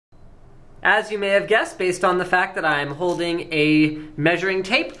As you may have guessed, based on the fact that I'm holding a measuring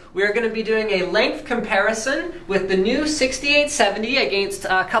tape, we're going to be doing a length comparison with the new 6870 against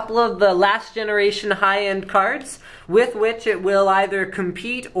a couple of the last generation high-end cards with which it will either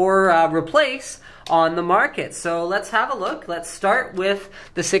compete or replace on the market. So let's have a look. Let's start with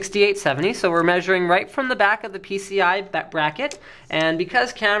the 6870. So we're measuring right from the back of the PCI bracket, and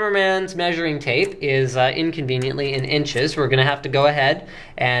because cameraman's measuring tape is inconveniently in inches, we're going to have to go ahead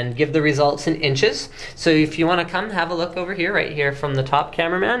and give the results in inches. So if you want to come have a look over here, right here from the top,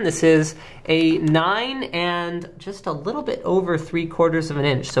 cameraman, this is a 9 and just a little bit over 3/4 of an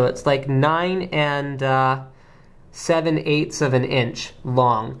inch. So it's like 9 and 7/8 of an inch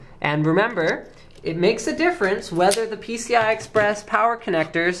long. And remember, it makes a difference whether the PCI Express power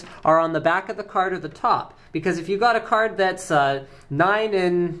connectors are on the back of the card or the top. Because if you've got a card that's 9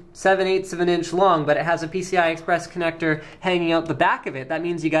 and 7/8 of an inch long, but it has a PCI Express connector hanging out the back of it, that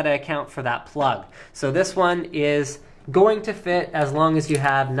means you got to account for that plug. So this one is going to fit as long as you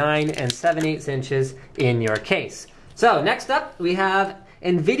have 9 and 7/8 inches in your case. So next up, we have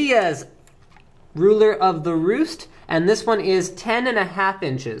NVIDIA's ruler of the roost, and this one is 10.5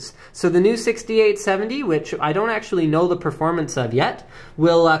 inches. So the new 6870, which I don't actually know the performance of yet,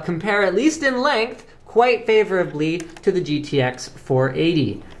 will compare, at least in length, quite favorably to the GTX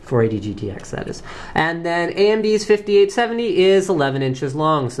 480. 480 GTX, that is. And then AMD's 5870 is 11 inches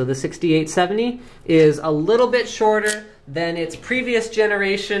long. So the 6870 is a little bit shorter than its previous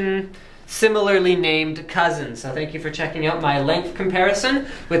generation similarly named cousin. So thank you for checking out my length comparison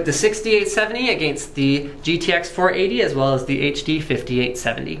with the 6870 against the GTX 480 as well as the HD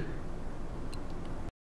 5870.